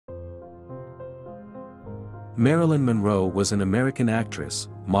Marilyn Monroe was an American actress,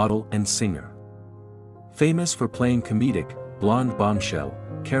 model and singer. Famous for playing comedic, blonde bombshell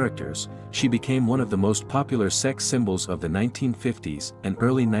characters, she became one of the most popular sex symbols of the 1950s and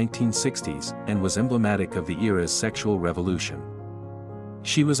early 1960s and was emblematic of the era's sexual revolution.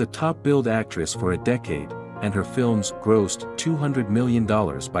 She was a top-billed actress for a decade, and her films grossed $200 million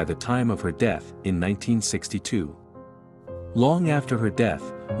by the time of her death in 1962. Long after her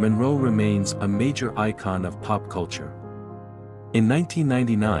death, Monroe remains a major icon of pop culture. In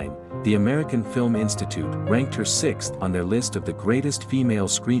 1999, the American Film Institute ranked her 6th on their list of the greatest female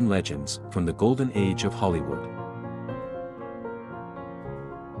screen legends from the golden age of Hollywood.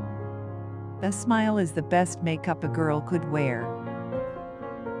 A smile is the best makeup a girl could wear.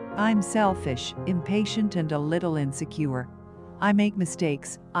 I'm selfish, impatient and a little insecure. I make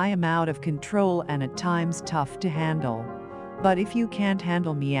mistakes, I am out of control and at times tough to handle. But if you can't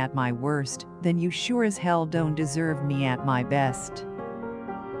handle me at my worst, then you sure as hell don't deserve me at my best.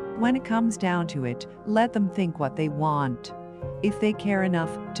 When it comes down to it, let them think what they want. If they care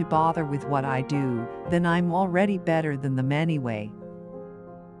enough to bother with what I do, then I'm already better than them anyway.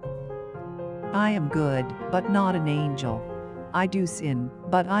 I am good, but not an angel. I do sin,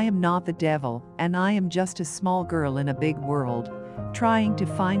 but I am not the devil, and I am just a small girl in a big world, trying to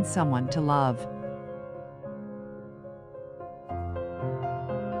find someone to love.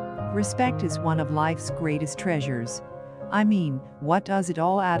 Respect is one of life's greatest treasures. I mean, what does it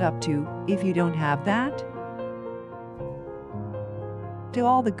all add up to if you don't have that? To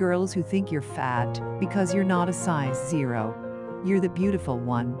all the girls who think you're fat because you're not a size 0, you're the beautiful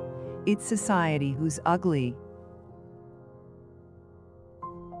one. It's society who's ugly.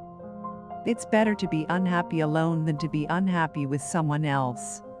 It's better to be unhappy alone than to be unhappy with someone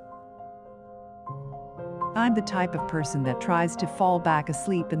else. I'm the type of person that tries to fall back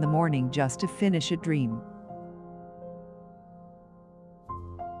asleep in the morning just to finish a dream.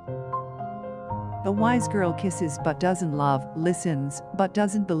 A wise girl kisses but doesn't love, listens but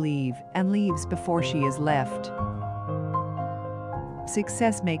doesn't believe, and leaves before she is left.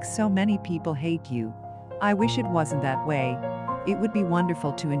 Success makes so many people hate you. I wish it wasn't that way. It would be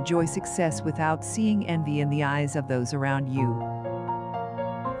wonderful to enjoy success without seeing envy in the eyes of those around you.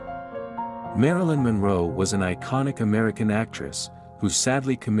 Marilyn Monroe was an iconic American actress who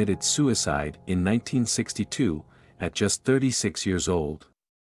sadly committed suicide in 1962 at just 36 years old.